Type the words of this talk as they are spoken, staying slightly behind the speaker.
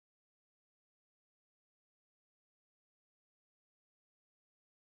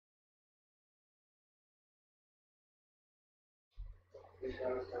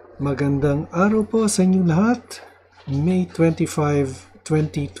Magandang araw po sa inyong lahat. May 25,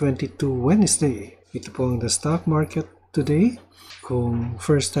 2022 Wednesday. Ito po ang The Stock Market Today. Kung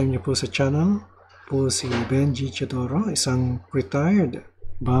first time niyo po sa channel, po si Benji Chadoro, isang retired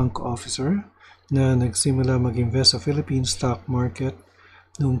bank officer na nagsimula mag-invest sa Philippine stock market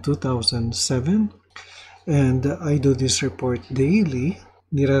noong 2007. And I do this report daily.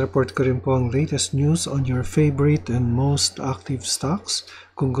 Nire-report ko rin po ang latest news on your favorite and most active stocks.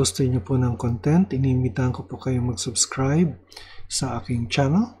 Kung gusto niyo po ng content, inimbitahan ko po kayo mag-subscribe sa aking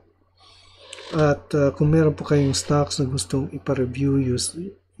channel. At kung meron po kayong stocks na gustong ipa-review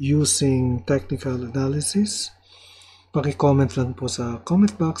using technical analysis, paki-comment lang po sa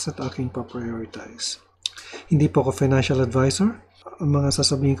comment box at aking pa-prioritize. Hindi po ako financial advisor. Ang mga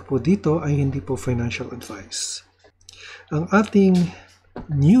sasabihin ko po dito ay hindi po financial advice. Ang ating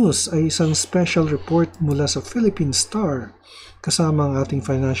news ay isang special report mula sa Philippine Star kasama ang ating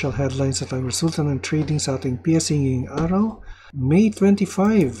financial headlines at ang resulta ng trading sa ating PSE ngayong araw, May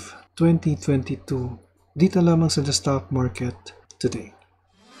 25, 2022, dito lamang sa The Stock Market Today.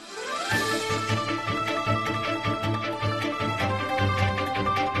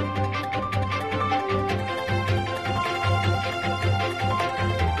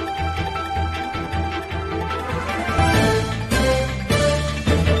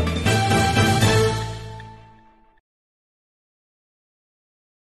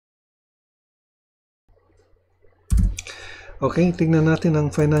 Okay, tingnan natin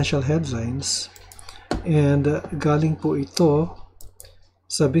ang financial headlines. And galing po ito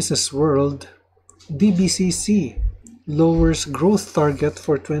sa Business World. DBCC lowers growth target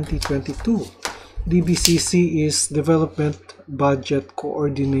for 2022. DBCC is Development Budget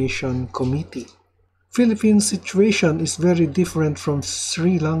Coordination Committee. Philippine situation is very different from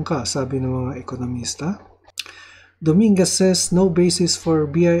Sri Lanka, sabi ng mga ekonomista. Dominguez says no basis for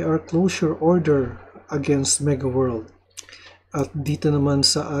BIR closure order against Mega World. At dito naman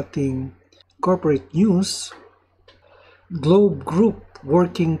sa ating corporate news, Globe Group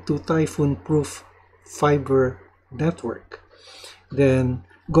working to typhoon-proof fiber network. Then,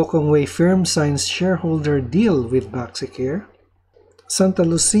 Gokongwei firm signs shareholder deal with Baxicare. Santa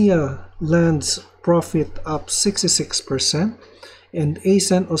Lucia lands profit up 66%. And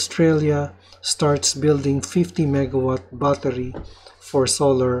ASEAN Australia starts building 50 megawatt battery for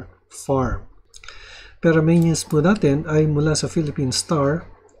solar farm. Pero main news po natin ay mula sa Philippine Star.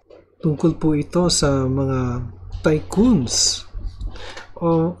 Tungkol po ito sa mga tycoons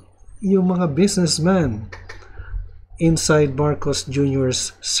o yung mga businessman inside Marcos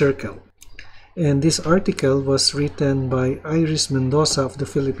Jr.'s circle. And this article was written by Iris Mendoza of the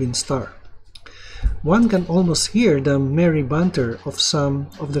Philippine Star. One can almost hear the merry banter of some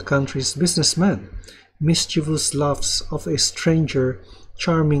of the country's businessmen, mischievous laughs of a stranger,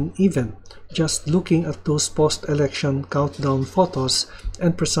 charming even, just looking at those post-election countdown photos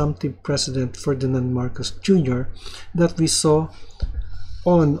and presumptive President Ferdinand Marcos Jr. that we saw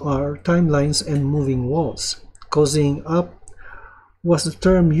on our timelines and moving walls. Cozying up was the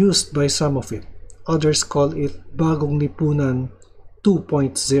term used by some of it. Others call it Bagong Lipunan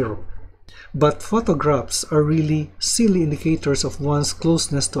 2.0. But photographs are really silly indicators of one's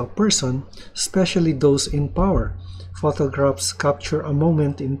closeness to a person, especially those in power. Photographs capture a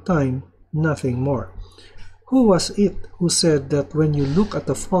moment in time, nothing more. Who was it who said that when you look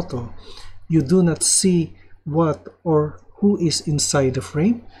at a photo, you do not see what or who is inside the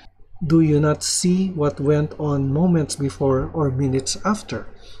frame? Do you not see what went on moments before or minutes after?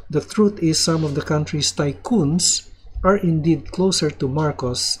 The truth is some of the country's tycoons are indeed closer to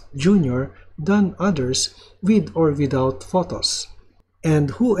Marcos Jr. than others with or without photos.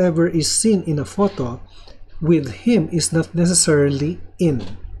 And whoever is seen in a photo with him is not necessarily in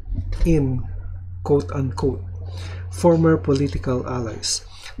quote-unquote, former political allies.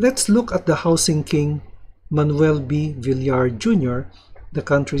 Let's look at the housing king Manuel B. Villar Jr., the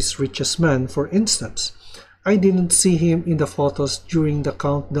country's richest man, for instance. I didn't see him in the photos during the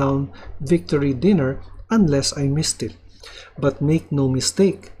countdown victory dinner unless I missed it. But make no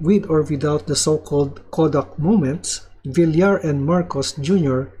mistake, with or without the so-called Kodak moments, Villar and Marcos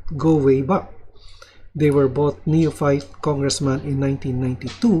Jr. go way back. They were both neophyte congressmen in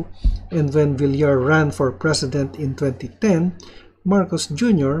 1992, and when Villar ran for president in 2010, Marcos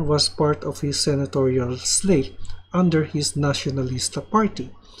Jr. was part of his senatorial slate under his Nacionalista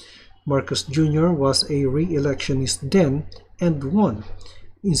Party. Marcos Jr. was a re-electionist then and won.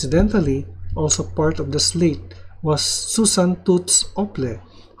 Incidentally, also part of the slate was Susan Toots Ople,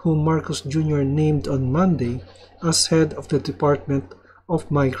 whom Marcos Jr. named on Monday as head of the Department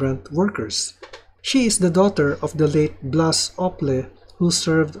of Migrant Workers. She is the daughter of the late Blas Ople, who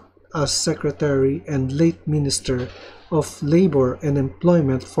served as Secretary and late Minister of Labor and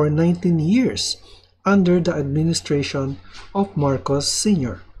Employment for 19 years under the administration of Marcos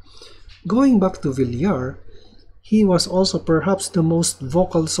Sr. Going back to Villar, he was also perhaps the most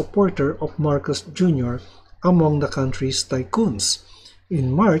vocal supporter of Marcos Jr. among the country's tycoons.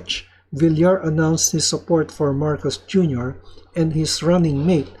 In March, Villar announced his support for Marcos Jr. and his running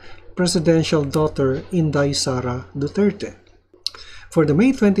mate, presidential daughter Inday Sara Duterte. For the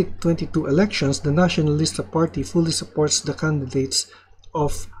May 2022 elections, the Nacionalista Party fully supports the candidates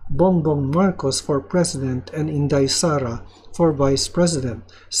of Bongbong Marcos for president and Inday Sara for vice president,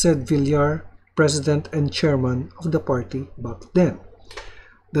 said Villar, president and chairman of the party back then.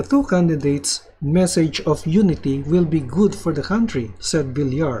 The two candidates' message of unity will be good for the country, said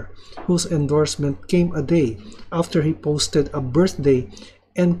Villar, whose endorsement came a day after he posted a birthday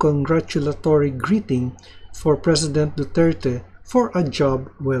and congratulatory greeting for President Duterte for a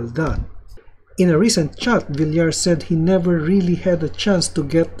job well done. In a recent chat, Villar said he never really had a chance to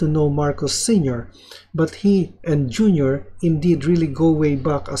get to know Marcos Sr., but he and Jr. indeed really go way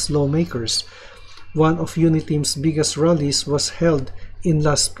back as lawmakers. One of Uniteam's biggest rallies was held in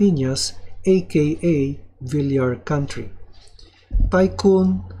Las Piñas, aka Villar Country.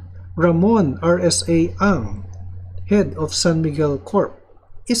 Tycoon Ramon RSA Ang, head of San Miguel Corp,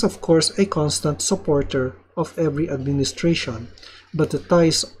 is of course a constant supporter of every administration, but the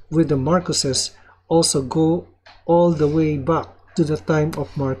ties with the Marcoses also go all the way back to the time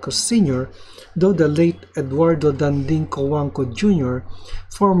of Marcos Sr., though the late Eduardo Danding Cojuangco Jr.,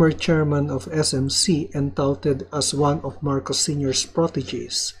 former chairman of SMC and touted as one of Marcos Sr.'s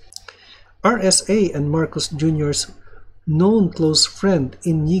proteges. RSA and Marcos Jr.'s known close friend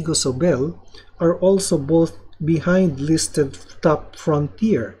Inigo Sobel are also both behind listed Top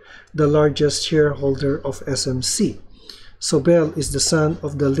Frontier, the largest shareholder of SMC. Sobel is the son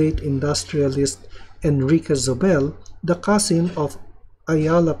of the late industrialist Enrique Sobel, the cousin of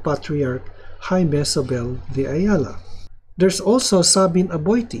Ayala patriarch Jaime Sobel de Ayala. There's also Sabin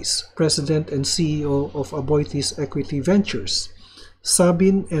Aboitiz, president and CEO of Aboitiz Equity Ventures.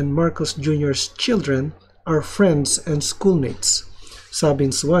 Sabin and Marcos Jr.'s children are friends and schoolmates.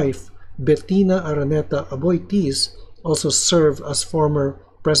 Sabin's wife, Bettina Araneta Aboitiz, also served as former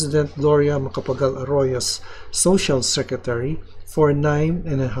President Gloria Macapagal Arroyo's social secretary for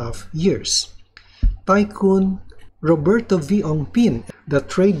 9.5 years. Tycoon Roberto V. Ongpin, the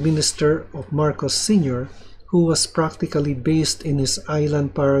trade minister of Marcos Sr., who was practically based in his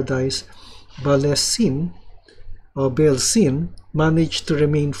island paradise Balsin, managed to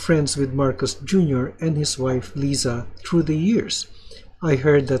remain friends with Marcos Jr. and his wife Liza through the years. I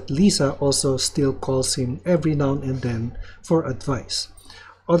heard that Liza also still calls him every now and then for advice.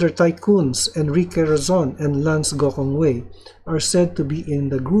 Other tycoons, Enrique Razon and Lance Gokongwei, are said to be in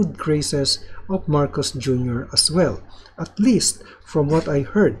the good graces of Marcos Jr. as well, at least from what I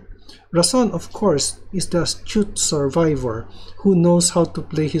heard. Razon, of course, is the astute survivor who knows how to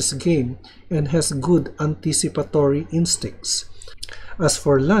play his game and has good anticipatory instincts. As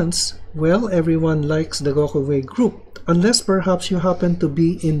for Lance, well, everyone likes the Gokongwei group, unless perhaps you happen to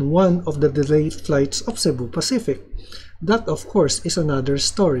be in one of the delayed flights of Cebu Pacific. That, of course, is another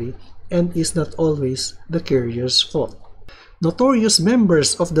story and is not always the carrier's fault. Notorious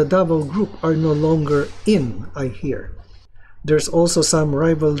members of the Davao Group are no longer in, I hear. There's also some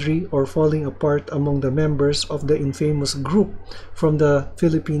rivalry or falling apart among the members of the infamous group from the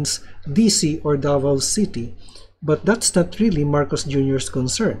Philippines, DC or Davao City, but that's not really Marcos Jr.'s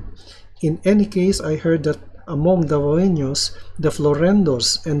concern. In any case, I heard that among Davaoeños, the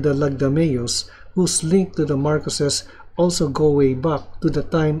Florendos and the Lagdameos, whose link to the Marcoses also go way back to the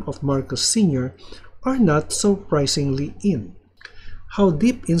time of Marcos Sr., are not surprisingly in. How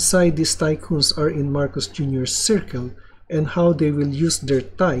deep inside these tycoons are in Marcos Jr.'s circle and how they will use their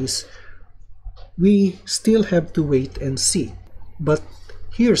ties, we still have to wait and see. But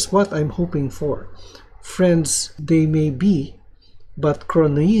here's what I'm hoping for. Friends they may be, but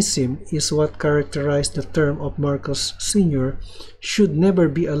cronyism is what characterized the term of Marcos Sr. should never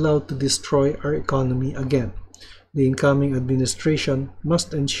be allowed to destroy our economy again. The incoming administration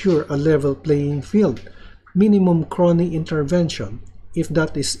must ensure a level playing field, minimum crony intervention, if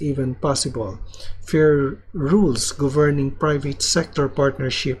that is even possible, fair rules governing private sector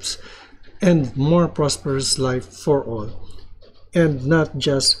partnerships, and more prosperous life for all, and not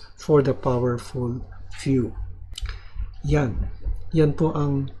just for the powerful few. Yan po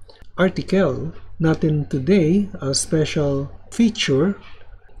ang article natin today, a special feature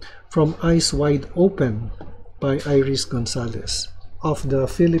from Eyes Wide Open by Iris Gonzalez of the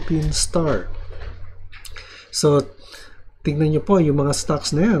Philippine Star. So Tingnan nyo po yung mga stocks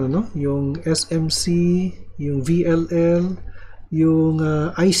na yan, ano? Yung SMC, yung VLL, yung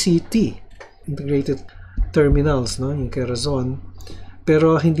ICT, Integrated Terminals, no? Yung Quezon.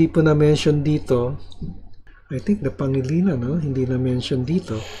 Pero hindi po na-mention dito. I think the Pangilinan, no? Hindi na-mention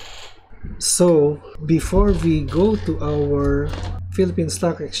dito. So, before we go to our Philippine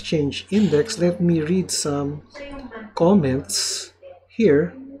Stock Exchange Index, let me read some comments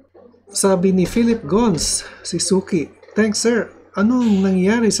here. Sabi ni Philip Gons, si Suki, "Thanks sir, anong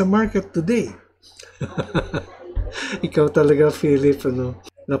nangyari sa market today?" Ikaw talaga Philip, ano?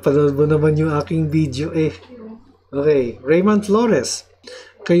 Napanood mo naman yung aking video eh. Okay, Raymond Flores,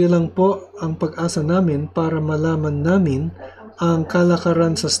 "Kayo lang po ang pag-asa namin para malaman namin ang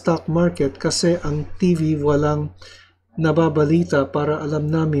kalakaran sa stock market kasi ang TV walang nababalita para alam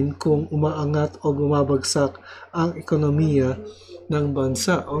namin kung umaangat o bumabagsak ang ekonomiya ng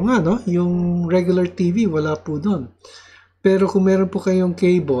bansa." O nga, no? Yung regular TV, wala po doon. Pero kung meron po kayong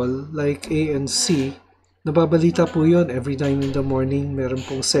cable, like ANC, nababalita po yon every time in the morning. Meron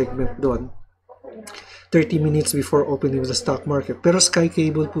pong segment doon. 30 minutes before opening of the stock market. Pero Sky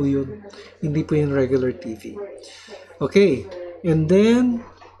Cable po yun. Hindi po yung regular TV. Okay. And then,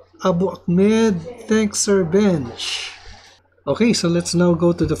 Abu Ahmed, "Thanks Sir Bench." Okay, so let's now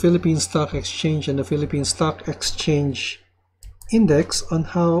go to the Philippine Stock Exchange and the Philippine Stock Exchange Index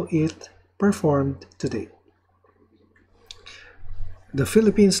on how it performed today. The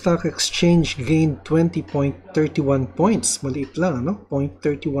Philippine Stock Exchange gained 20.31 points. Maliit lang, no?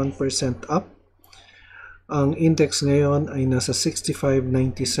 0.31% up. Ang index ngayon ay nasa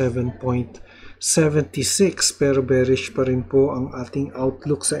 6597.76, pero bearish pa rin po ang ating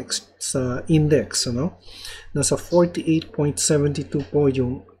outlook sa index, ano? Nasa 48.72 po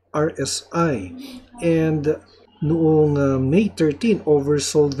yung RSI, and noong May 13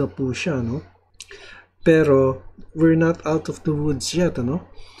 oversold na po siya, no? Pero we're not out of the woods yet, ano?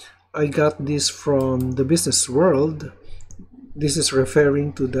 I got this from the business world. This is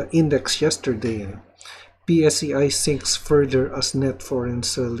referring to the index yesterday. PSEI sinks further as net foreign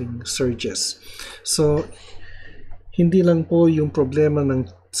selling surges. So, hindi lang po yung problema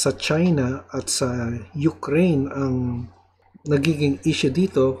sa China at sa Ukraine ang nagiging issue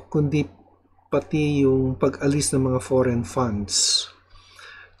dito, kundi pati yung pag-alis ng mga foreign funds.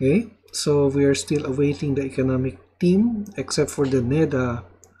 Okay? So, we are still awaiting the economic team, except for the NEDA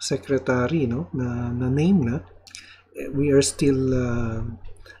secretary, no, na name na. We are still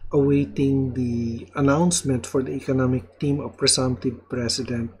awaiting the announcement for the economic team of presumptive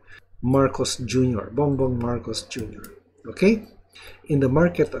President Marcos Jr., Bongbong Marcos Jr. Okay? In the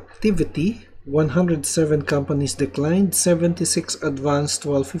market activity, 107 companies declined, 76 advanced,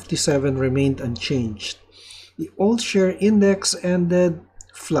 while 57 remained unchanged. The all-share index ended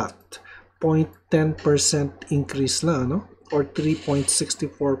flat, 0.10% increase lang, no? Or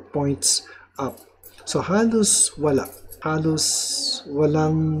 3.64 points up. So halos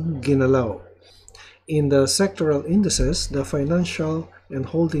walang ginalaw. In the sectoral indices, the financial and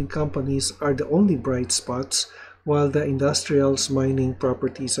holding companies are the only bright spots, while the industrials, mining,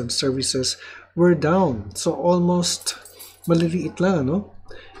 properties, and services were down. So almost maliliit lang, no?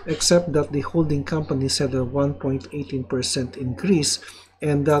 Except that the holding companies had a 1.18% increase,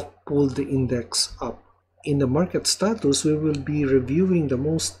 and that pulled the index up. In the market status, we will be reviewing the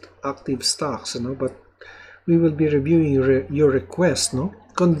most active stocks, but we will be reviewing your request, no?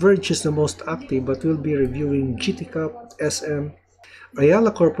 Converge is the most active, but we'll be reviewing GTCAP, SM,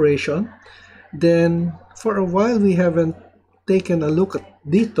 Ayala Corporation. Then, for a while, we haven't taken a look at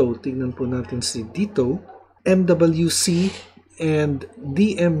Dito. Tingnan po natin si Dito, MWC, and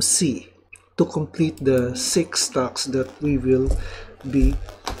DMC to complete the 6 stocks that we will be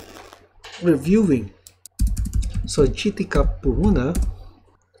reviewing. So, GTCAP po muna.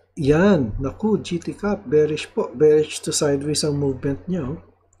 Yan, naku, GTCAP, bearish po. Bearish to sideways ang movement niya.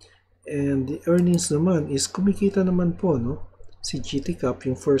 And the earnings naman is kumikita naman po, no? Si GTCAP,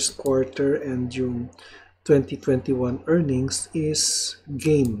 yung first quarter and yung 2021 earnings is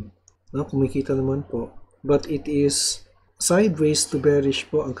gain. No? Kumikita naman po. But it is sideways to bearish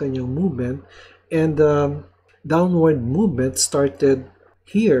po ang kanyang movement. And downward movement started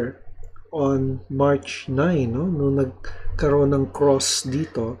here on March 9, no? Nung nagkaroon ng cross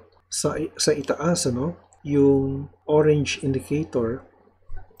dito sa itaas, yung orange indicator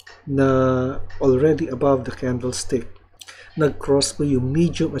na already above the candlestick. Nag-cross po yung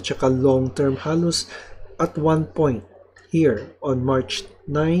medium at saka long term halos at one point here on March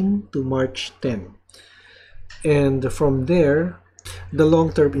 9 to March 10. And from there, the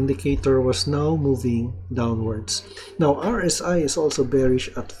long-term indicator was now moving downwards. Now, RSI is also bearish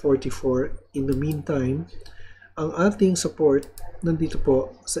at 44. In the meantime, ang ating support nandito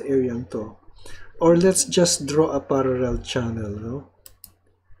po sa area to. Or let's just draw a parallel channel, no?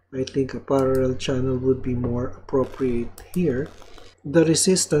 I think a parallel channel would be more appropriate here. The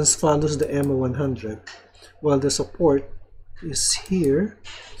resistance follows the EMA 100, while the support is here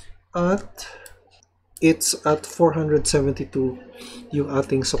at it's at 472 yung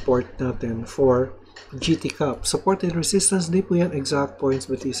ating support natin for GTCAP. Support and resistance, di po yan exact points,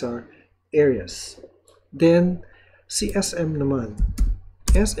 but these are areas. Then, si SM naman.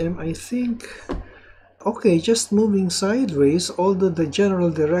 SM, I think, okay, just moving sideways, although the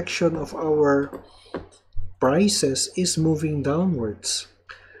general direction of our prices is moving downwards.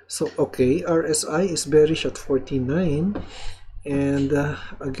 So, okay, RSI is bearish at 49. And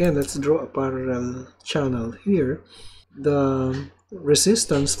again, let's draw a parallel channel here. The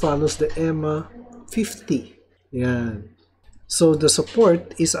resistance follows the EMA 50. Yan. So the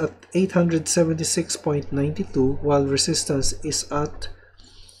support is at 876.92 while resistance is at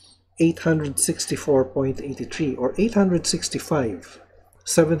 864.83 or 865.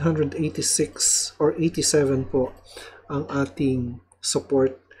 786 or 87 po ang ating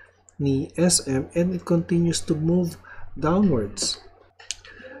support ni SM, and it continues to move downwards.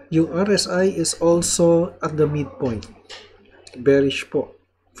 Yung RSI is also at the midpoint. Bearish po.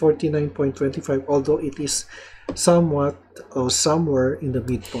 49.25, although it is somewhat or somewhere in the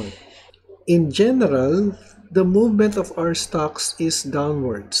midpoint. In general, the movement of our stocks is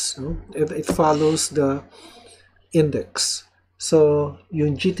downwards. No? It follows the index. So,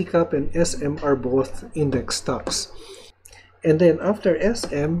 yung GTCAP and SM are both index stocks. And then, after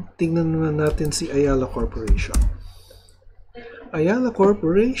SM, tingnan naman natin si Ayala Corporation. Ayala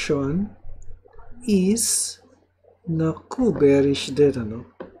Corporation is bearish din, ano?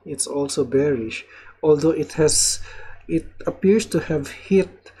 It's also bearish, although it appears to have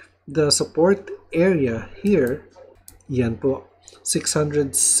hit the support area here. Yan po,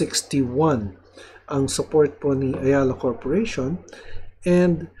 661 ang support po ni Ayala Corporation,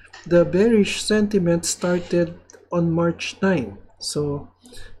 and the bearish sentiment started on March 9. So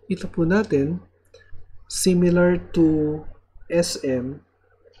ito po natin, similar to SM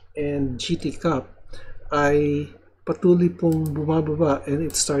and GTCAP, ay patuloy pong bumababa, and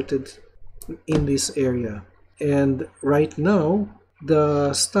it started in this area. And right now,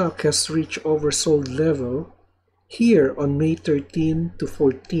 the stock has reached oversold level here on May 13 to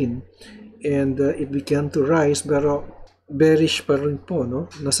 14, and it began to rise, pero bearish pa rin po, no?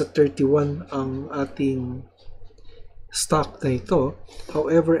 Nasa 31 ang ating stock na ito.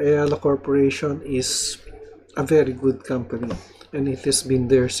 However, Ayala Corporation is a very good company, and it has been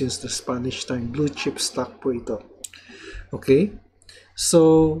there since the Spanish time. Blue chip stock po ito. Okay,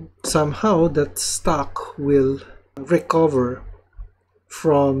 so somehow that stock will recover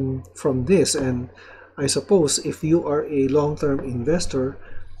from this, and I suppose if you are a long-term investor,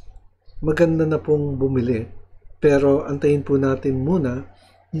 maganda na pong bumili, pero antayin po natin muna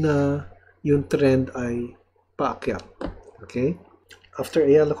na yung trend ay paakyat. Okay, after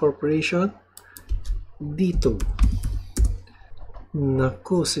Ayala Corporation, dito,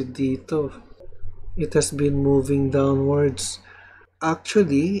 naku, si dito, it has been moving downwards.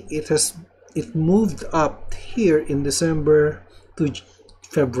 Actually, it moved up here in December to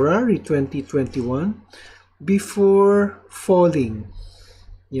February 2021 before falling.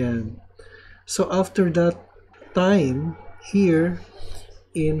 Yan. So after that time here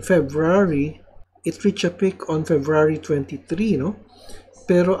in February, it reached a peak on February 23, no?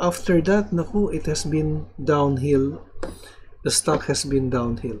 Pero after that, naku, it has been downhill. The stock has been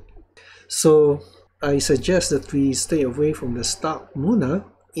downhill. So I suggest that we stay away from the stock muna.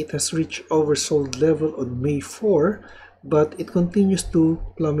 It has reached oversold level on May 4, but it continues to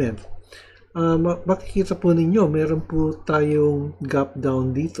plummet. Makikita po ninyo, meron po tayong gap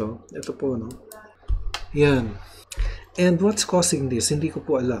down dito. Ito po, no? Yan. And what's causing this? Hindi ko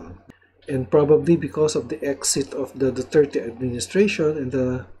po alam. And probably because of the exit of the Duterte administration and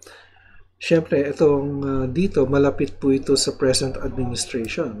syempre, itong dito, malapit po ito sa present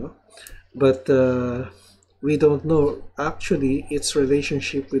administration, no? But we don't know actually its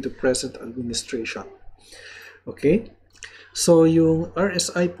relationship with the present administration. Okay? So yung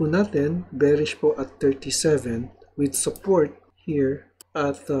RSI po natin, bearish po at 37 with support here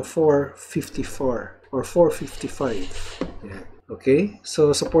at 454 or 455. Yeah. Okay?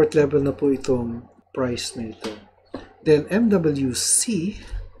 So support level na po itong price na ito. Then MWC.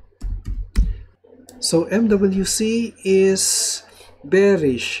 So MWC is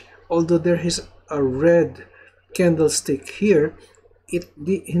bearish. Although there is a red candlestick here,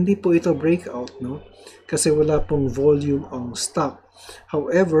 hindi po ito breakout, no? Kasi wala pong volume ang stock.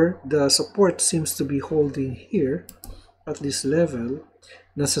 However, the support seems to be holding here at this level.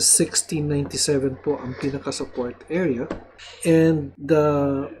 Nasa 1697 po ang pinaka-support area. And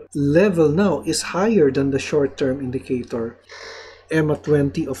the level now is higher than the short-term indicator. EMA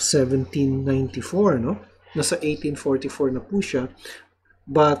 20 of 1794, no? Nasa 1844 na po siya.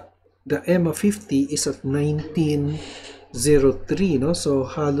 But the EMA 50 is at 1903, no? So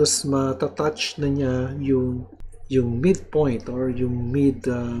halos matatouch na niya yung midpoint or yung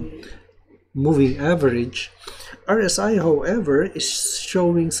moving average. RSI, however, is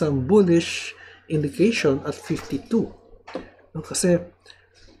showing some bullish indication at 52. No? Kasi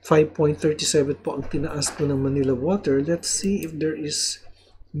 5.37 po ang tinaas po ng Manila Water. Let's see if there is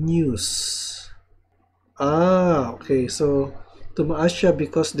news. Okay. So, tumaas siya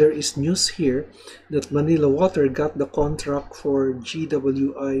because there is news here that Manila Water got the contract for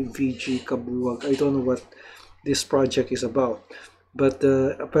GWI-VG Kabuwag. I don't know what this project is about. But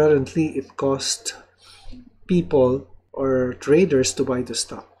apparently, it cost people or traders to buy the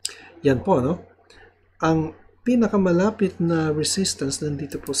stock. Yan po, no? Ang pinakamalapit na resistance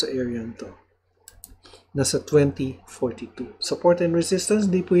nandito po sa area nito. Nasa 2042. Support and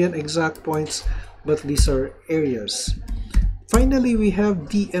resistance, di po yan exact points, but these are areas. Finally, we have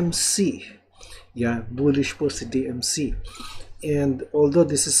DMC. Yeah, bullish po si DMC. And although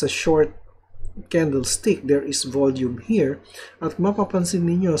this is a short candlestick, there is volume here. At mapapansin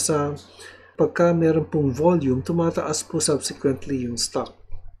ninyo sa pagka meron pong volume, tumataas po subsequently yung stock.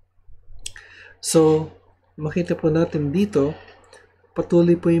 So, makita po natin dito,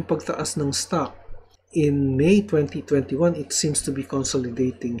 patuloy po yung pagtaas ng stock. In May 2021, it seems to be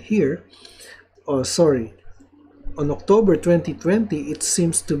consolidating here. On October 2020, it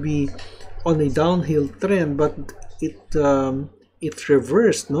seems to be on a downhill trend, but it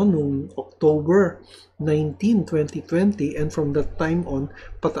reversed, no, nung October 19, 2020, and from that time on,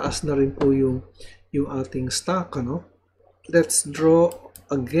 pataas na rin po yung ating stock, ano? Let's draw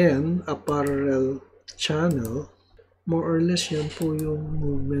again a parallel channel. More or less, yan po yung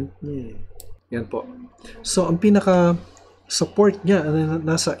movement niya. Yan po. So, ang pinaka-support niya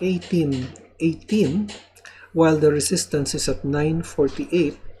nasa 1818, while the resistance is at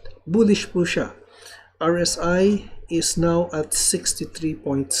 948. Bullish po siya. RSI is now at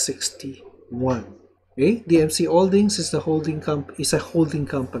 63.61. Okay? DMC Holdings is a holding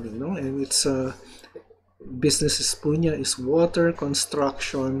company, no? And its businesses po niya is water,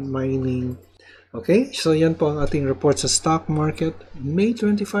 construction, mining. Okay? So yan po ang ating report sa stock market. May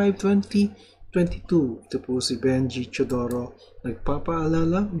 25, 2022. Ito po si Benji Chodoro.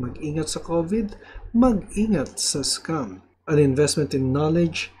 Nagpapaalala, mag-ingat sa COVID, mag-ingat sa scam. An investment in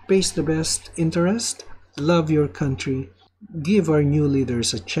knowledge pays the best interest. Love your country. Give our new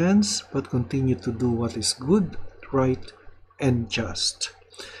leaders a chance, but continue to do what is good, right, and just.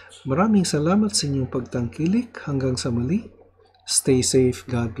 Maraming salamat sa inyong pagtangkilik. Hanggang sa muli. Stay safe,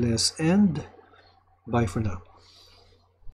 God bless, and bye for now.